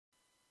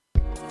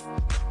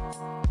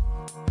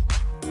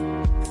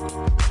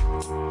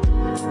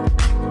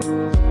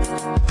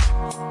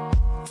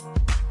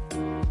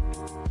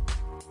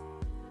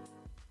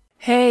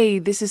Hey,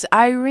 this is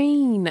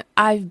Irene.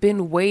 I've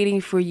been waiting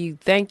for you.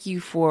 Thank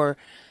you for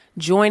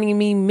joining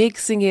me,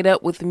 mixing it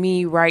up with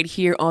me right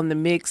here on The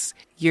Mix.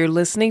 You're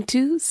listening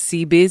to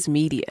CBiz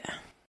Media.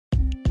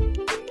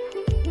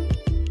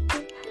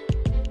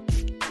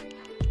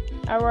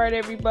 All right,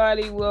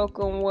 everybody.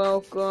 Welcome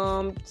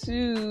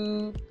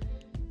to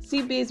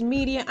CBiz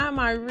Media. I'm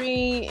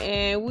Irene,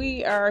 and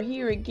we are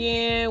here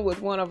again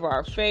with one of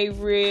our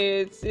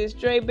favorites. It's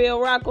Dre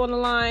Bell Rock on the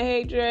line.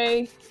 Hey,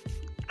 Dre.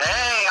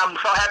 Hey, I'm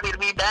so happy to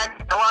be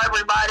back. Hello,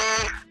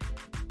 everybody.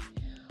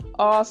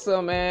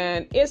 Awesome,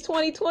 man. It's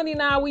 2020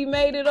 now. We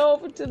made it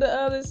over to the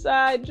other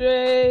side,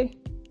 Dre.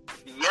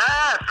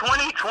 Yes,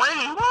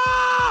 2020.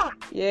 Woo!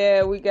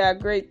 Yeah, we got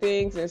great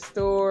things in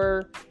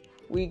store.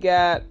 We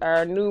got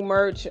our new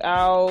merch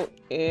out,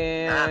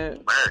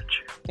 and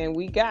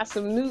we got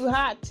some new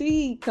hot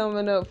tea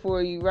coming up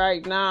for you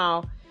right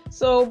now.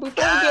 So before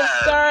we get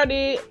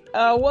started,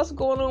 what's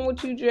going on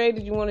with you, Dre?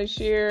 Did you want to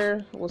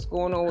share what's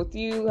going on with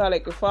you, how they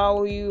can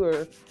follow you, or?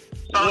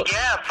 So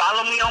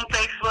follow me on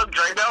Facebook,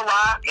 Dre Bell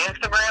Rock,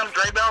 Instagram,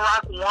 Dre Bell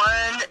Rock 1,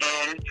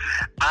 and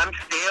I'm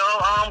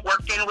still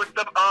working with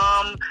the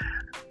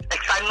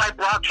Exciting Life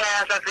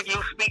broadcast as a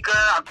youth speaker.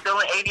 I'm still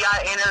in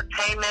ADI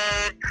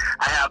Entertainment.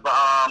 I have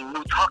a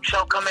new talk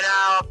show coming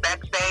out,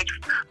 Backstage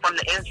from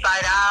the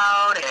Inside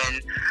Out,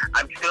 and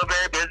I'm still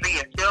very busy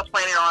and still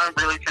planning on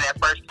releasing that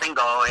first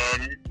single.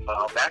 And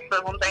that's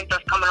the one thing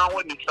that's coming on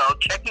with me. So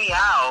check me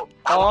out.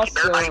 I'll keep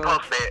everybody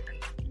posted.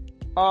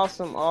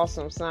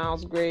 Awesome.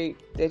 Sounds great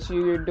that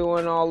you're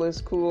doing all this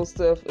cool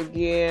stuff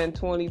again.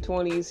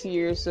 2020 is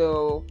here,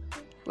 so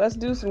let's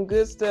do some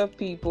good stuff,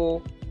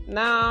 people.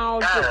 Now,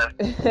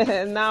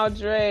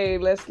 Dre,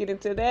 let's get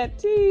into that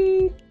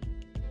tea.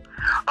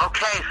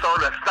 Okay, so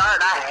to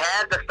start, I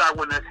had to start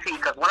with this tea,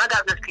 because when I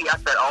got this tea, I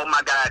said, oh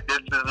my God,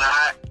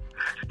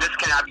 this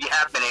cannot be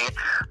happening.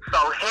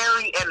 So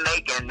Harry and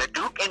Meghan, the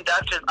Duke and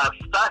Duchess of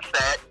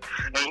Sussex,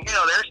 and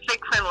they're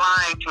sixth in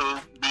line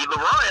to be the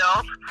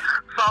royals.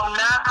 So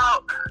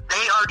now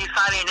they are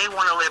deciding they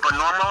want to live a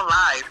normal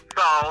life.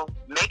 So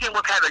Meghan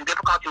was having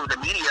difficulty with the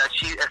media.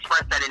 She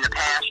expressed that in the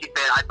past. She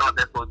said, I thought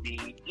this would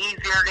be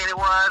easier than it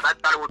was. I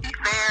thought it would be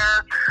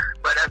fair.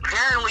 But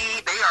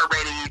apparently they are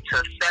ready to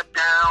step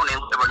down and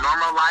live a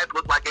normal life.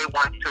 Look like they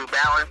want to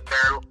balance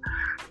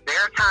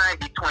their time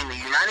between the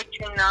United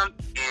Kingdom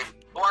and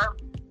North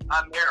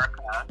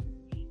America.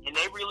 And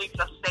they released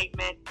a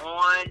statement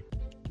on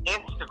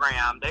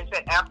Instagram. They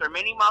said, after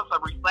many months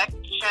of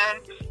reflection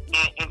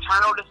and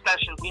internal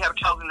discussions, we have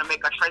chosen to make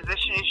a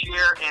transition this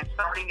year and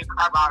starting to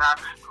carve out our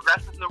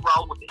progressive new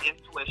role with the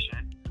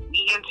intuition.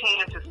 We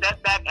intend to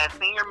step back as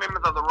senior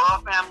members of the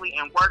royal family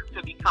and work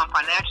to become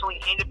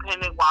financially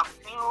independent while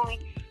continuing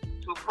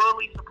to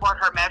fully support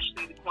Her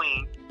Majesty the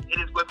Queen. It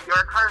is with your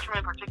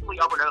encouragement, particularly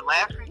over the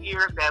last few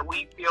years, that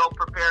we feel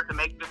prepared to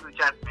make this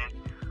adjustment.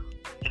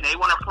 And they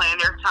want to plan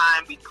their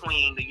time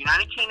between the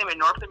United Kingdom and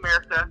North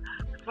America,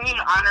 continue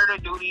to honor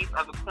the duties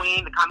of the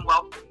Queen, the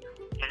Commonwealth,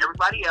 and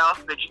everybody else.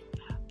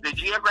 The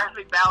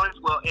geographic balance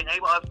will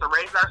enable us to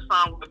raise our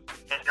son with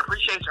an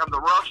appreciation of the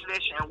royal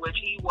tradition in which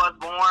he was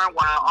born,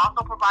 while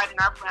also providing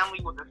our family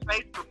with the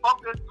space to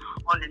focus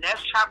on the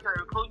next chapter,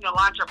 including the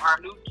launch of our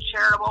new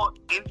charitable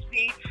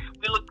entity.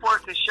 We look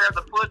forward to share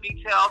the full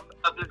details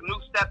of this new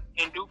step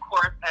in due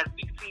course as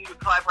we continue to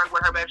collaborate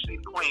with Her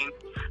Majesty the Queen,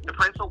 the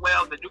Prince of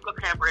Wales, the Duke of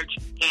Cambridge,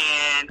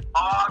 and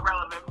all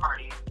relevant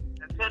parties.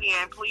 Until the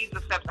end, please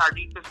accept our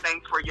deepest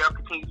thanks for your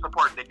continued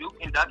support, the Duke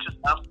and Duchess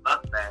of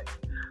Sussex.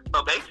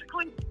 So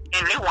basically,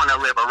 and they want to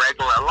live a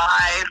regular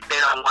life. They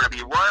don't want to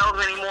be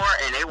royals anymore,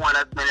 and they want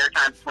to spend their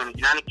time between the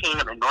United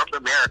Kingdom and North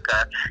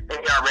America. They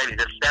are ready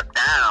to step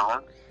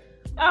down.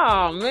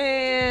 Oh,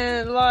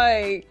 man,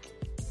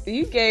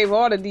 you gave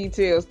all the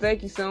details.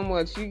 Thank you so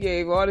much. You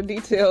gave all the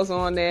details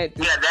on that.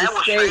 That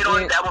was straight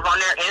on. That was on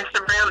their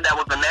Instagram. That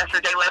was the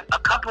message they left a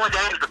couple of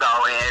days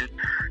ago, and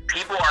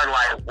people are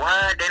like,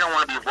 what? They don't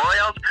want to be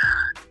royals?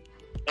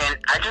 And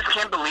I just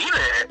can't believe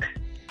it.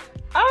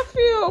 I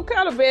feel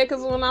kind of bad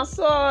because when I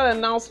saw the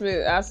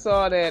announcement, I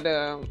saw that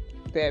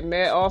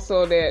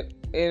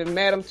in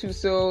Madame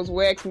Tussauds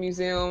Wax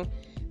Museum,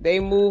 they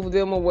moved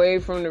them away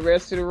from the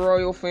rest of the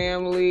royal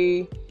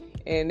family,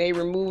 and they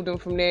removed them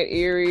from that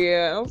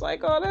area. I was like,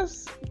 oh,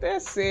 that's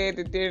sad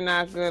that they're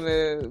not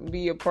gonna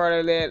be a part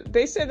of that.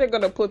 They said they're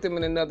gonna put them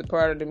in another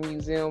part of the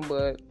museum,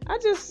 but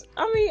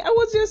it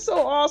was just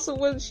so awesome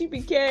when she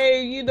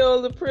became,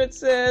 the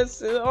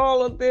princess and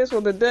all of this,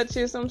 the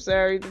Duchess,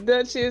 the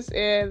Duchess,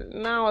 and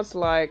now it's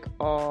like,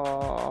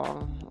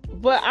 oh.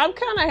 But I'm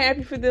kind of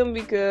happy for them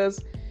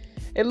because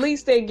at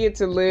least they get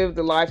to live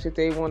the life that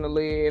they want to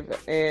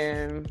live,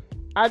 and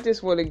I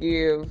just want to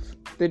give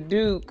the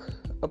Duke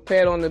a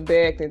pat on the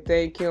back and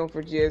thank him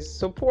for just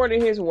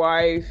supporting his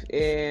wife.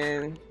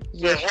 And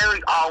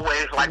Harry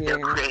always liked to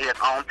create his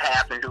own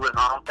path and do his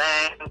own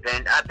thing.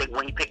 And I think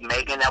when he picked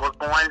Meghan, that was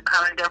going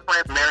kind of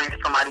different. Marrying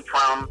somebody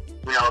from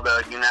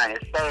the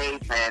United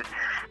States, and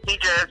he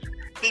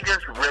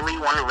just really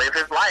wanted to live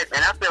his life.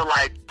 And I feel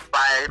like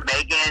by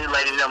Megan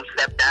letting them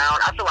step down.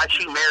 I feel like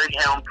she married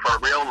him for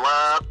real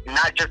love,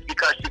 not just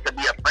because she could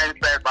be a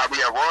princess or be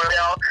a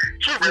royal.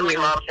 She really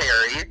loves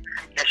Harry,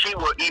 and she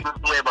will even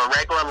live a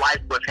regular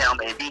life with him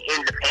and be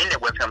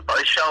independent with him. So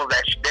it shows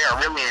that they're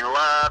really in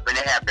love and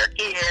they have their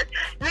kids,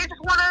 and they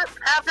just want to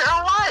have their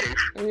own life.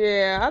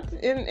 Yeah,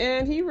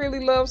 and he really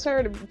loves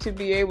her to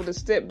be able to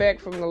step back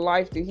from the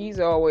life that he's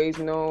always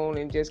known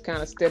and just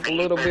kind of step a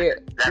little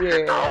bit. That's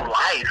his whole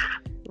life.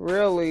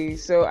 Really.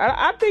 So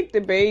I think the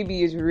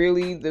baby is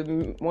really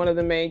one of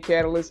the main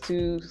catalysts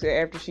too. So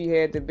after she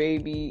had the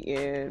baby,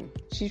 and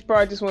she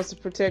probably just wants to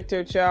protect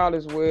her child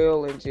as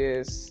well and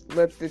just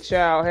let the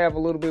child have a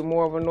little bit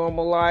more of a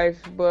normal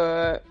life.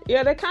 But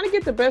yeah, they kind of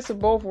get the best of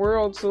both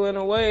worlds. So in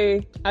a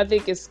way, I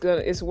think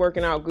it's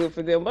working out good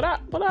for them. But I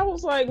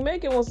was like,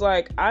 Megan was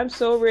like, I'm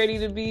so ready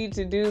to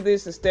do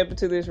this and step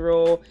into this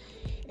role.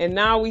 And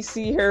now we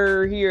see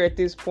her here at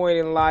this point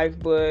in life.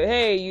 But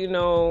hey,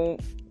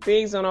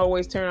 things don't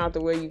always turn out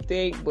the way you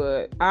think,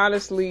 but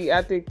honestly,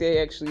 I think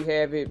they actually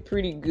have it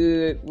pretty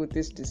good with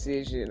this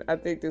decision. I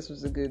think this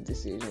was a good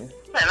decision.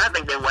 And I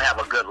think they will have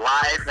a good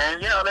life. And,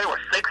 they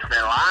were sixth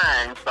in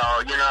line, so,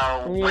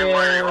 when were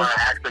they going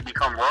to actually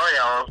become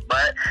royals?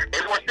 But they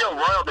were still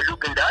royal, the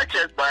Duke and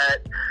Duchess,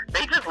 but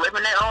they just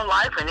living their own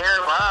life, and they're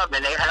in love,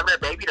 and they have their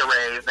baby to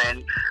raise.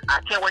 And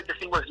I can't wait to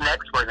see what's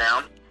next for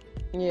them.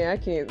 Yeah, I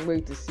can't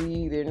wait to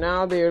see either.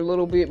 Now they're a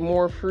little bit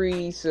more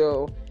free,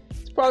 so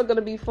probably going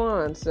to be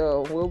fun.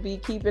 So we'll be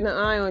keeping an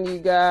eye on you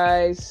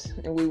guys,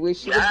 and we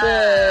wish you the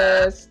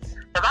best.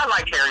 Because I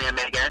like Harry and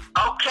Meghan.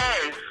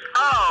 Okay,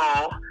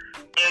 so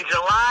in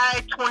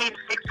July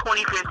 26,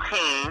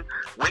 2015,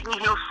 Whitney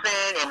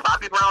Houston and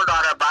Bobby Brown's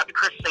daughter, Bobbi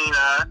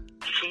Kristina,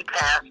 she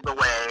passed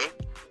away.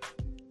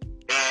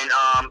 And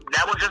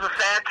that was just a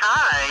sad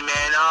time.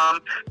 And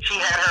she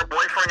had her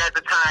boyfriend at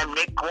the time,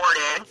 Nick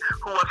Gordon,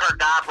 who was her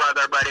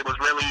godbrother, but it was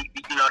really,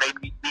 they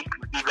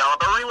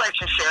developed a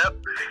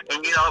relationship. And,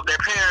 their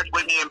parents,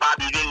 Whitney and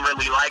Bobby, didn't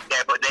really like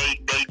that, but they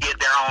did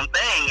their own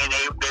thing, and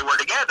they were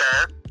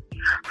together.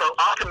 So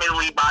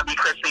ultimately, Bobbi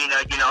Kristina,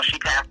 she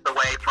passed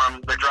away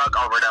from the drug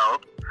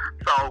overdose.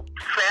 So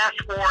fast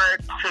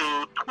forward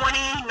to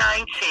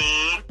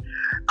 2019,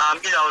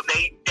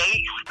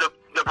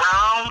 the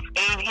Browns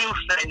in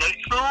Houston, they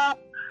sued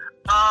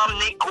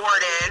Nick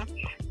Gordon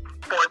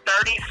for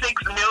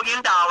 $36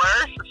 million.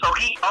 So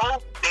he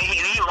lost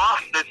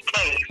this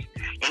case.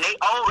 And he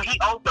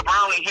owed the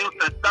Browns in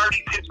Houston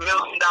 $36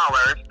 million.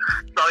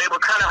 So it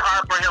was kind of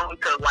hard for him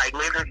to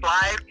live his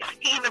life.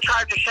 He even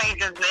tried to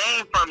change his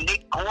name from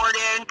Nick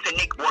Gordon to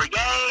Nick Boyer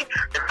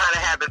to kind of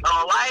have his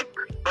own life.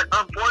 But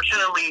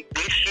unfortunately,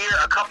 this year,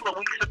 a couple of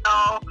weeks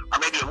ago, or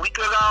maybe a week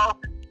ago,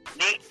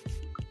 Nick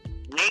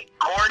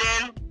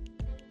Gordon,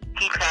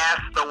 he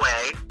passed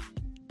away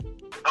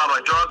of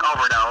a drug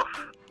overdose.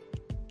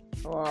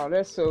 Wow,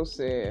 that's so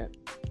sad.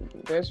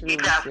 That's really He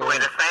passed away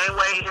the same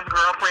way his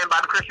girlfriend,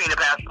 Bobbi Kristina,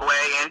 passed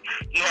away, and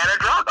he had a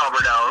drug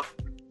overdose.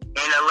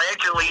 And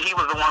allegedly, he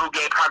was the one who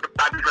gave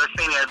Bobbi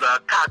Kristina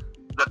the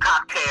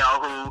cocktail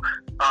who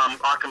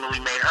ultimately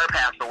made her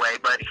pass away.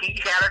 But he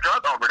had a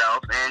drug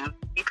overdose, and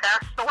he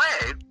passed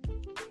away.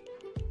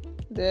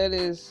 That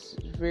is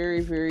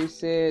very, very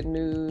sad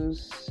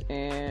news,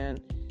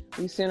 and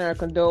we send our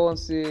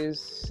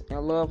condolences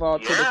and love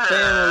out to the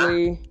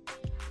family.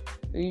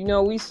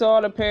 We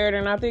saw the parrot,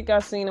 and I think I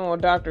seen him on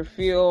Dr.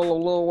 Phil a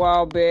little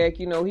while back.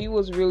 He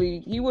was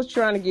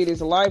trying to get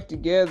his life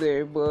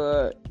together,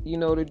 but,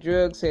 the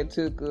drugs had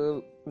took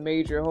a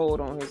major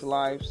hold on his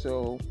life.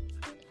 So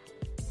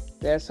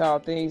that's how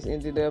things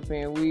ended up,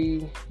 and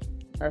we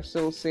are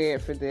so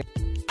sad for that.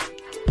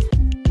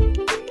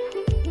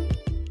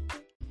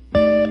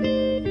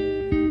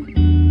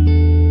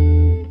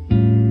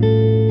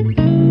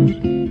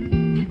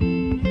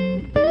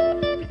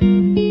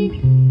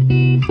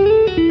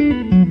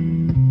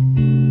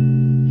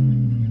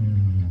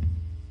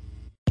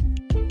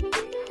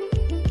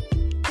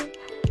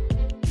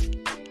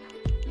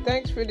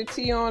 The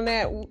tea on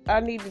that. I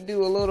need to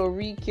do a little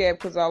recap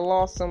because I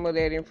lost some of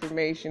that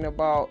information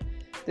about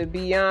the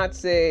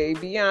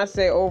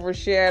Beyonce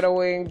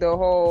overshadowing the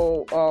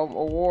whole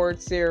award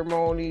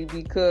ceremony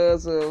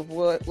because of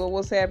what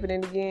was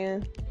happening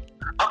again.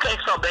 Okay,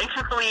 so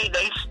basically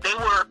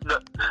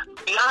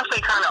Beyonce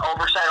kind of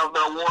overshadowed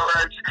the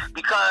awards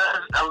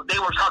because they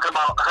were talking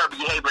about her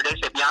behavior. They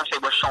said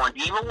Beyonce was showing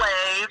diva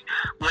waves.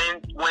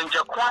 When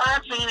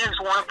Jaquan Phoenix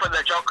won for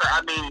the Joker,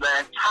 the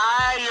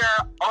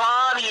entire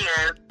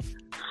audience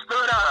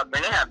stood up,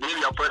 and they have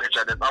video footage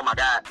of this. Oh my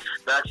God.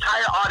 The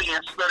entire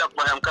audience stood up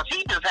for him because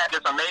he just had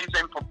this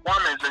amazing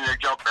performance in the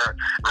Joker.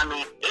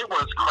 It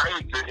was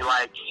crazy.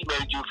 He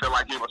made you feel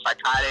like he was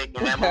psychotic,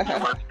 and that movie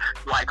was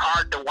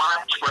hard to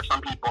watch for some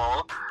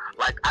people.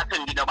 I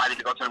couldn't get nobody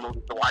to go to the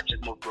movie to watch this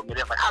movie with me.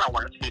 They're like, I don't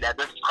want to see that.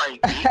 This is crazy.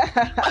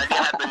 But I did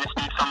happen to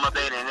see some of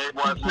it, and it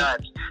was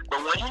nuts. But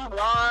when he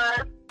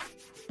won,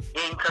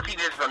 and because he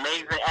did this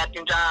amazing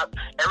acting job,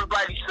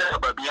 everybody stood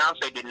up, but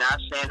Beyonce did not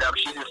stand up.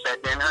 She just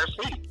sat there in her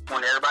seat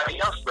when everybody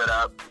else stood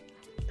up.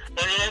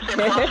 And then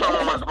they said Plus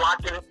One was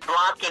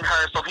blocking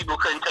her so people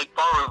couldn't take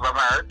photos of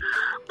her.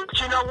 But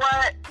you know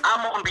what?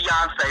 I'm on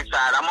Beyonce's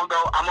side. I'm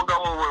gonna go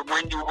with what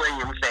Wendy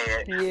Williams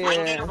said. Yeah.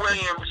 Wendy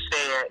Williams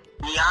said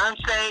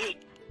Beyonce.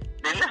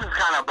 And this is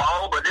kind of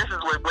bold, but this is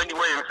what Wendy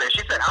Williams said.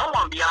 She said, I'm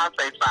on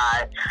Beyonce's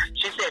side.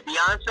 She said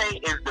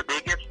Beyonce is the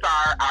biggest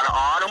star out of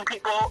all them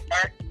people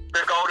at the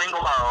Golden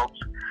Globes.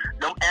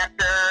 Them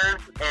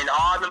actors and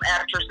all them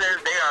actresses,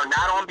 they are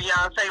not on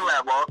Beyonce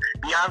level.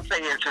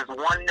 Beyonce is just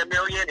one in a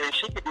million, and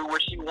she can do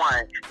what she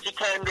wants. She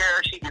came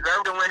there. She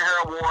deserved to win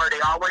her award.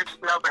 They always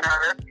snubbing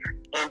her.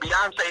 And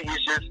Beyonce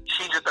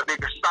she's just a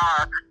bigger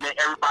star than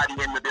everybody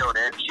in the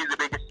building. She's the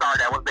biggest star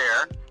that was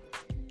there.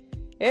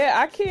 Yeah,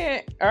 I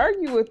can't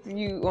argue with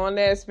you on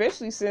that,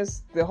 especially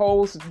since the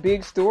whole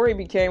big story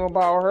became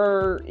about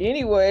her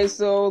anyway.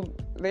 So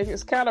they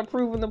just kind of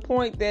proving the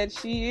point that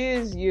she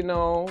is,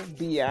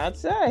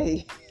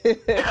 Beyonce.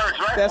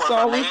 That's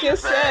all we can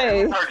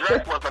say. Her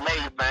dress was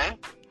amazing.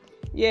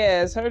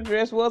 Yes, her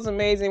dress was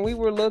amazing. We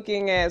were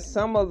looking at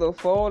some of the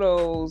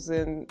photos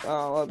and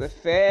the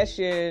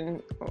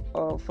fashion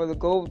for the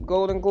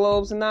Golden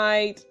Globes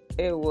night.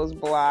 It was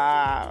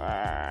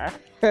blah.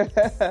 Yeah,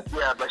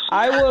 but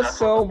I was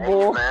so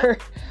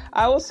bored.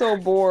 I was so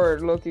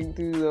bored looking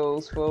through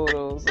those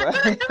photos.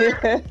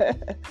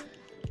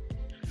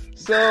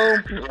 So,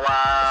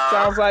 wow.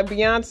 Sounds like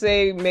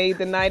Beyonce made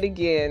the night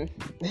again,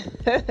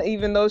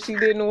 even though she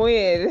didn't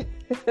win.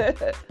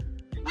 Yes.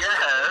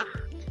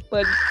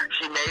 But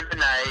she made the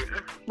night.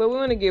 But we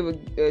want to give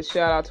a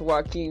shout out to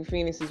Joaquin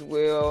Phoenix as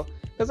well,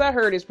 because I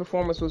heard his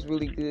performance was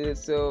really good.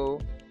 So,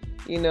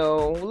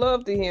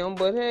 love to him.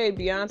 But hey,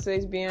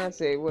 Beyonce's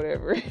Beyonce,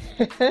 whatever.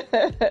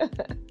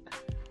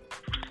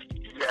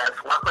 Yes,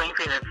 Joaquin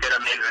Phoenix did an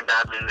amazing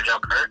job in the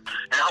Joker.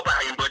 And I hope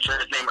I didn't butcher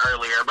his name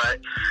earlier, but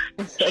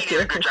he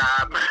did a good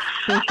job.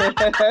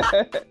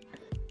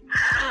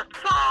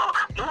 So,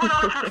 moving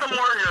on to some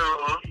more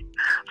news.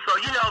 So,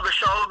 the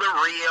show The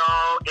Real,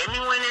 Emmy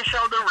winning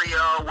show The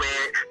Real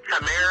with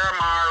Tamara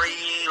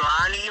Mari,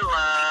 Lonnie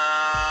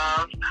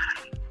Love,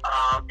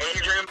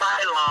 Adrian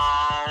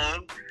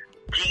Bailon,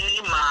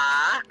 Jeannie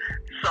Ma.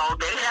 So,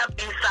 they have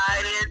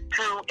decided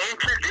to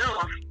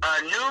introduce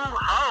a new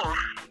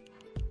host,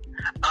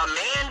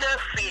 Amanda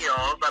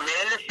Seales.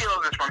 Amanda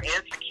Seales is from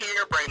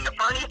Insecure, Bring the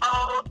Funny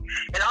Host,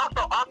 and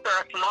also author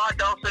of Small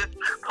Doses,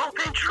 Hope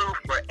and Truth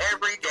for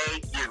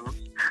Everyday Use.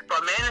 So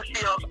Amanda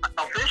Seales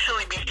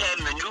officially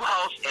became the new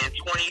host in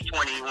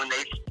 2020 when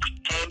they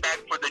came back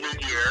for the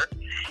new year,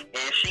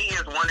 and she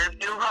is one of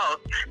the new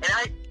hosts. And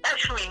I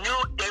actually knew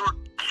they were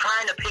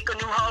trying to pick a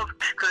new host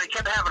because they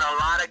kept having a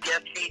lot of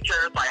guest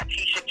features, like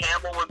Tisha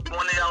Campbell was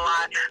doing it a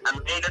lot,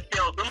 Amanda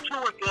Seales, them two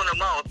were doing the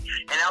most,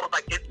 and I was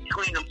like, it's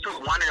between them two,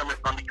 one of them is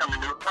going to become a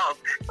new host.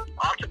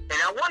 Also, and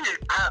I wanted,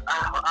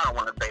 I don't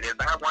want to say this,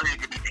 but I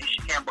wanted it to be Tisha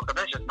Campbell because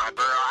that's just my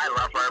girl. I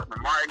love her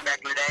from Martin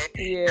back in the day.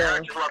 Yeah. And I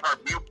just love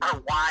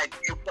her wide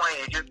viewpoint,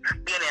 and just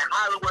being in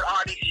Hollywood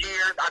all these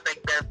years, I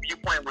think that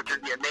viewpoint would just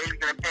be amazing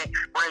to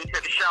bring to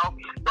the show.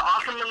 But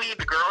ultimately,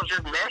 the girls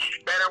just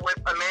meshed better with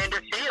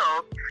Amanda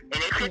Seales, and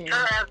they picked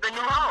her as the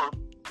new host.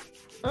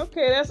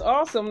 Okay, that's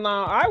awesome.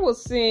 Now, I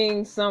was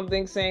seeing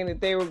something saying that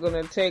they were going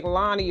to take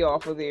Lonnie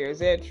off of there. Is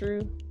that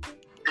true?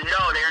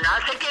 No, they're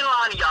not taking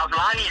Lonnie off.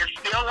 Lonnie is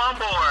still on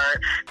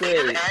board. They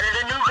just added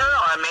a new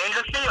girl,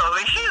 Amanda Seales.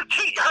 And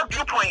her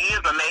viewpoint is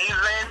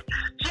amazing.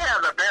 She has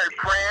a very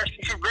fresh,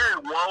 she's very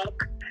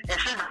woke, and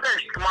she's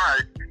very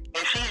smart.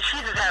 And she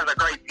just has a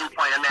great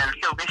viewpoint, Amanda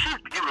Seales. And she's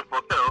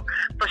beautiful, too.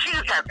 So she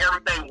just has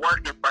everything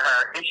working for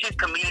her. And she's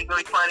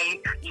comedically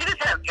funny. She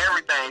just has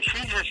everything.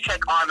 She just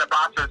checked all the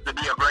boxes to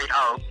be a great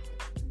host.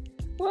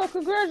 Well,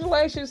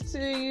 congratulations to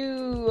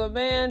you,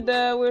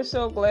 Amanda. We're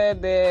so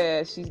glad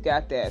that she's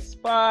got that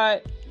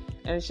spot.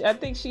 And I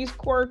think she's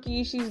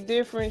quirky, she's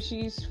different,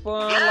 she's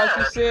fun. Yeah. Like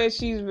you said,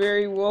 she's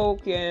very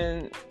woke.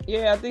 And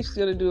yeah, I think she's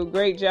going to do a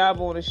great job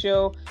on the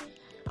show.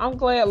 I'm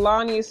glad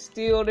Lonnie is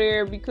still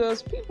there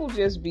because people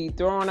just be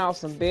throwing out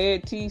some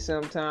bad tea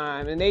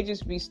sometimes. And they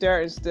just be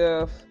starting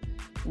stuff,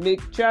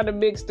 trying to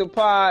mix the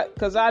pot.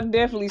 Because I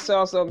definitely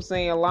saw something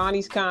saying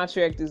Lonnie's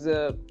contract is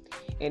up.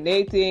 And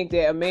they think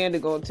that Amanda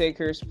gonna take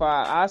her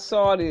spot. I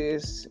saw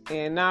this,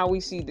 and now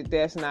we see that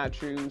that's not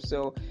true.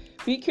 So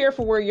be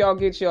careful where y'all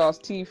get y'all's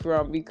tea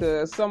from,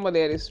 because some of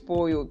that is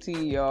spoiled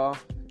tea, y'all.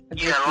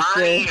 Yeah,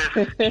 Lonnie she's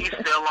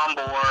still on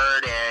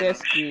board, and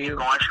she's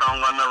going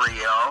strong on The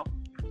Real.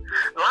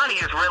 Lonnie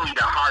is really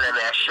the heart of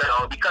that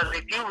show, because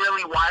if you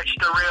really watch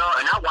The Real,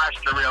 and I watch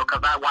The Real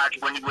because I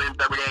watch Wendy Williams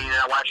every day, and then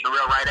I watch The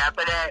Real right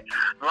after that,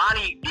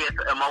 Lonnie gets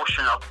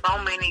emotional so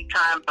many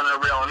times on The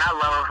Real, and I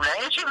love her for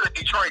that. And she's a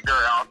Detroit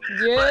girl.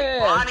 Yeah. But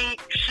Lonnie,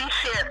 she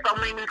shed so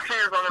many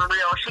tears on The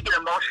Real. She gets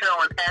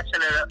emotional and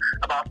passionate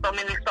about so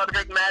many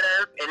subject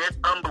matters, and it's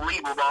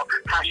unbelievable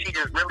how she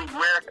just really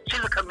wears.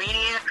 She's a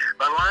comedian,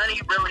 but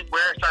Lonnie really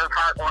wears her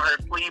heart on her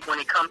sleeve when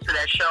it comes to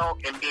that show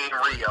and being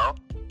real.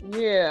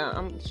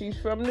 Yeah, she's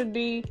from the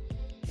D,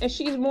 and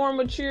she's more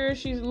mature.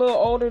 She's a little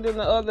older than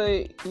the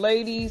other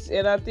ladies,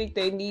 and I think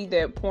they need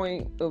that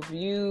point of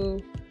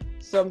view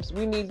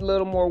we need a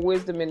little more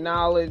wisdom and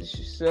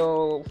knowledge.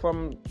 So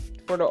for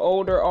the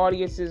older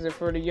audiences and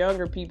for the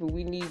younger people,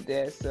 we need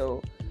that.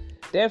 So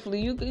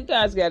definitely, you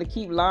guys got to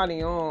keep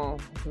Lonnie on.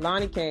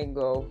 Lonnie can't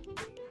go.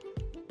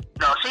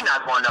 No, she's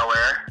not going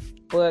nowhere.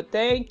 But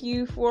thank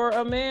you for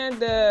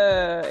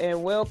Amanda,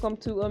 and welcome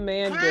to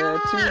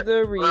Amanda to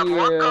the real.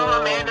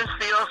 Welcome Amanda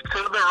Seals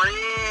to the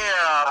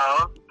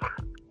real.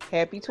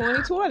 Happy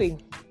 2020.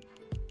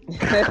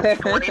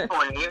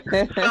 2020.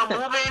 So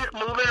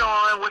moving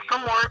on with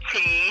some more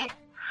tea.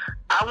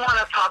 I want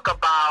to talk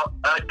about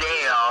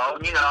Adele.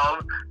 You know,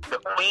 the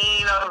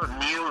queen of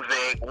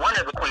music, one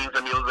of the queens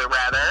of music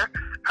rather.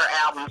 Her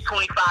albums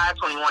 25,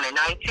 21, and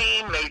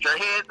 19, major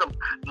hits,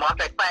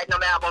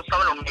 multi-platinum albums,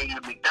 some of them made you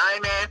big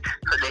diamond.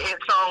 The hit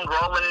song,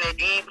 Rolling in the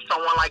Deep,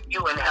 Someone Like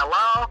You, and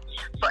Hello.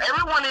 So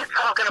everyone is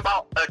talking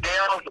about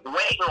Adele's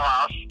weight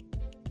loss.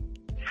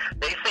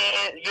 They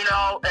said, you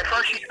know, at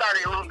first she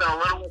started losing a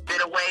little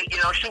bit of weight. You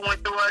know, she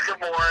went through her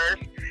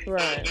divorce.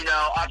 Right. And, you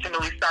know,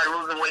 ultimately started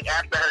losing weight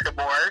after her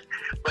divorce.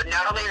 But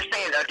now they're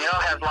saying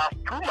Adele has lost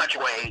too much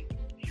weight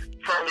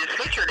from this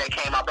picture that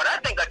came out. But I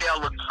think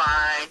Adele looks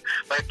fine.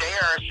 But they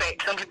are saying,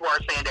 some people are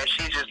saying that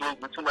she's just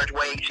losing too much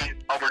weight. She's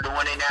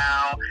overdoing it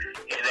now,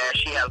 and that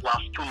she has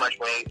lost too much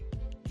weight.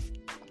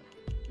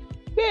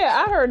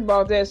 Yeah, I heard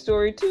about that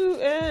story too,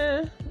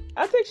 and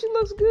I think she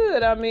looks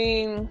good. I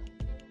mean,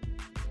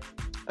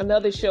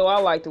 another show I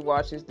like to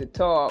watch is The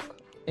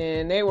Talk,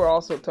 and they were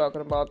also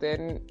talking about that,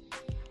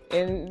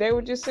 and they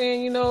were just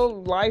saying, you know,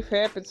 life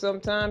happens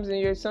sometimes,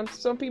 and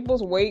some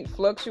people's weight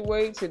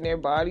fluctuates and their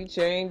body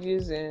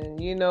changes,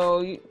 and you know,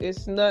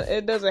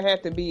 it doesn't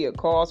have to be a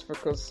cause for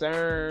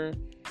concern.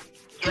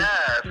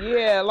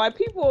 Yeah, like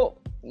people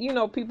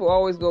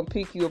always gonna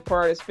pick you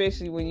apart,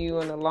 especially when you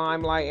in the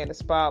limelight and the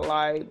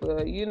spotlight.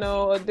 But you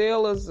know,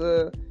 Adele is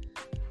a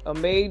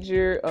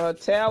major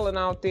talent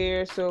out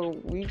there, so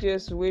we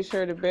just wish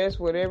her the best.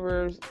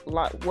 Whatever's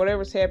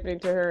happening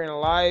to her in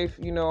life,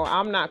 you know,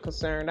 I'm not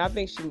concerned. I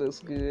think she looks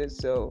good,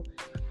 so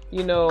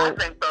you know. I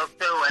think so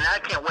too, and I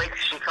can't wait till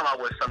she come out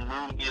with some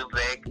new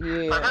music.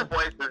 Yeah. But her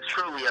voice is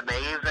truly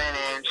amazing,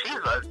 and she's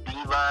a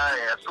diva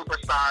and a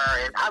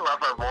superstar, and I love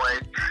her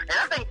voice. And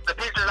I think the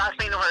pictures I've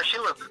seen of her, she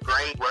looks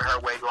great with her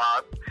weight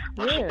loss.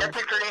 That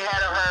picture they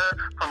had of her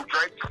from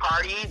Drake's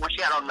party, when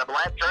she had on the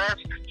black dress,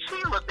 she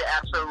looked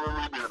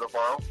absolutely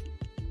beautiful.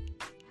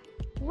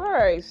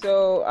 Right,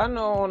 so I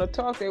know on the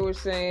Talk they were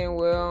saying,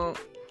 well,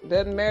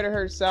 doesn't matter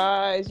her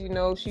size, you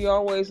know, she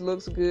always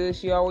looks good,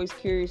 she always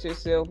carries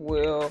herself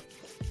well.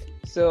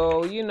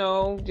 So, you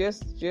know,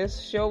 just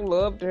show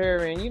love to her,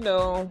 and, you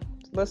know,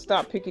 let's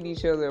stop picking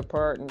each other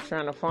apart and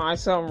trying to find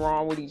something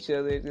wrong with each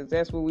other, because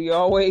that's what we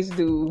always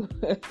do.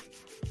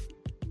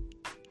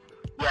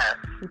 Yes.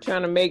 I'm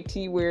trying to make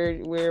tea where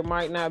it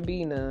might not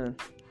be none.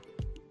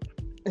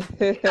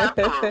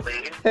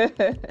 Absolutely.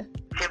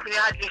 Tiffany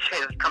Haddish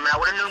is coming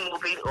out with a new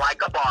movie,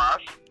 Like a Boss.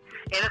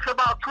 And it's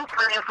about two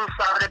friends who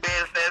started a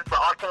business, but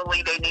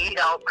ultimately they need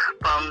help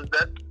from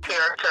the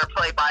character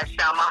played by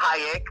Salma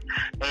Hayek.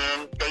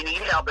 And they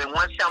need help. And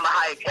once Salma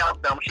Hayek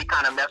helped them, she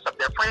kind of messed up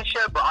their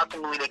friendship, but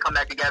ultimately they come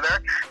back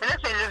together. And they're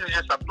saying this is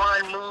just a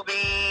fun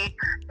movie,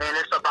 and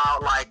it's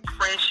about, like,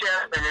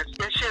 friendship. And it's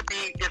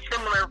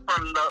similar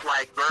from the,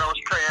 like, Girls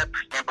Trip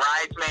and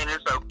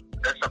Bridesmaids.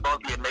 It's supposed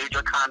to be a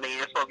major comedy.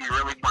 It's supposed to be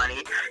really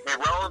funny. And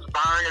Rose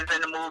Byrne is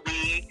in the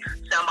movie.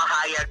 Salma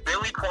Hayek,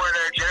 Billy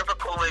Porter, Jennifer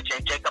Coolidge,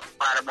 and Jacob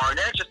Latimore.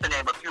 That's just to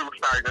name a few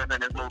stars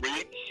in this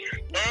movie.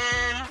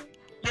 And,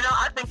 you know,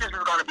 I think this is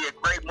going to be a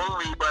great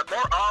movie. But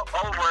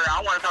moreover,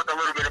 I want to talk a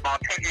little bit about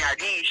Tiffany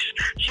Haddish.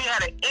 She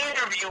had an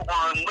interview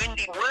on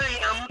Wendy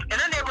Williams, and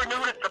I never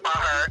knew this about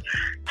her.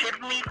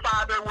 Tiffany's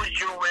father was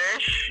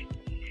Jewish,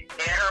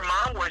 and her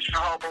mom was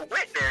Jehovah's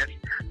Witness.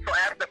 So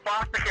after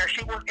foster care,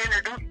 she was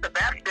introduced to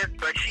Baptist,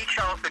 but she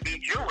chose to be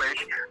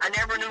Jewish. I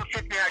never knew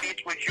Tiffany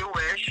Haddish was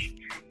Jewish,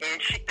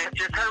 and that's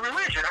just her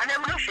religion. I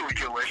never knew she was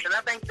Jewish, and I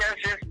think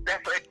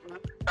that's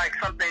like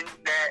something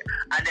that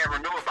I never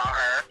knew about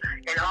her.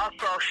 And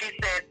also, she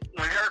said,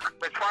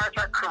 as far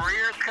as her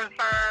career is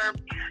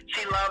concerned,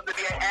 she loves to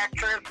be an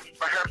actress,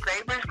 but her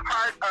favorite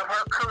part of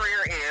her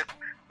career is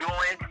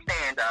doing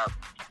stand-up.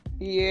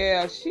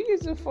 Yeah, she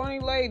is a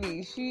funny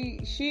lady.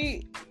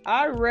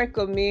 I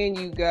recommend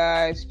you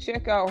guys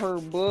check out her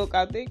book.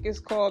 I think it's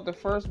called The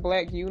First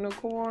Black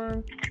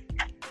Unicorn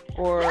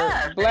or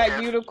Black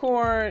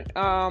Unicorn.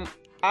 I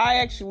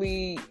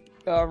actually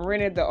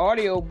rented the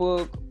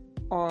audiobook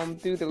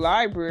through the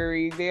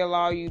library. They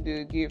allow you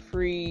to get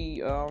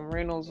free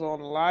rentals on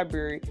the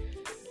library.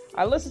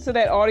 I listened to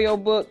that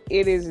audiobook.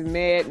 It is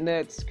mad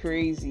nuts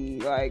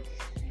crazy. Like,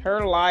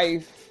 her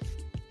life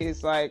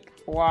is like,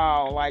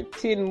 wow, like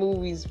 10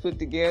 movies put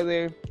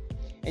together,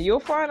 and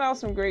you'll find out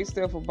some great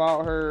stuff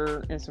about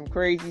her and some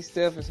crazy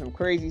stuff and some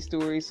crazy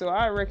stories. So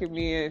I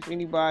recommend, if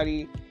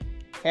anybody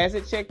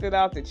hasn't checked it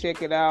out, to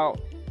check it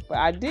out. But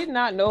I did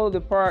not know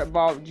the part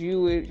about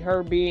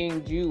her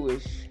being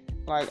Jewish.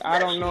 Like, I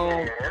don't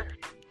know.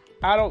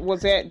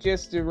 Was that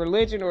just the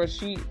religion, or is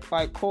she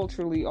like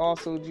culturally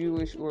also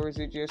Jewish, or is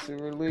it just a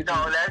religion?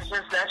 No, that's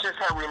just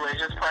her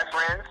religious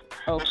preference.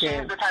 Okay.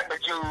 She's the type of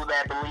Jew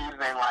that believes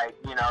in, like,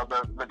 you know,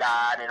 the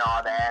God and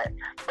all that.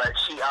 But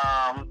she,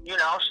 you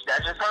know,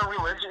 that's just her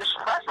religious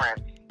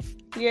preference.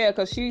 Yeah,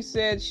 because she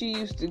said she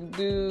used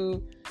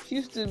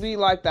to be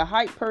like the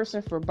hype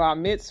person for bar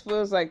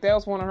mitzvahs. Like, that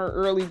was one of her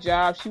early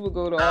jobs. She would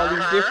go to all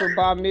these different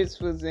bar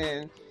mitzvahs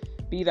and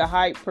be the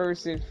hype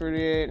person for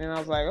that. And I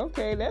was like,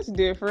 okay, that's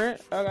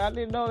different. I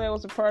didn't know that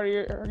was a part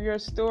of your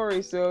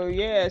story. So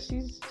yeah,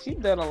 she's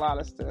done a lot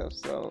of stuff.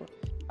 So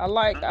I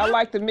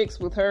like the mix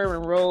with her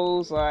and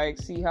Rose. Like,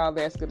 see how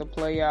that's gonna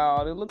play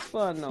out. It looks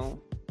fun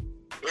though.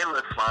 It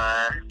looks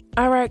fun.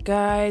 All right,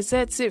 guys,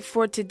 that's it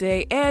for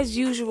today. As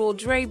usual,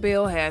 Dre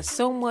Bell has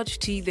so much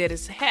tea that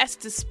it has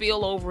to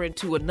spill over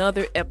into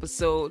another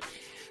episode.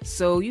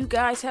 So you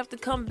guys have to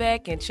come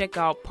back and check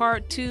out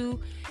part 2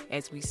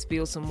 as we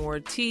spill some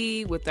more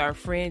tea with our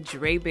friend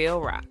Dre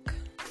Bell Rock.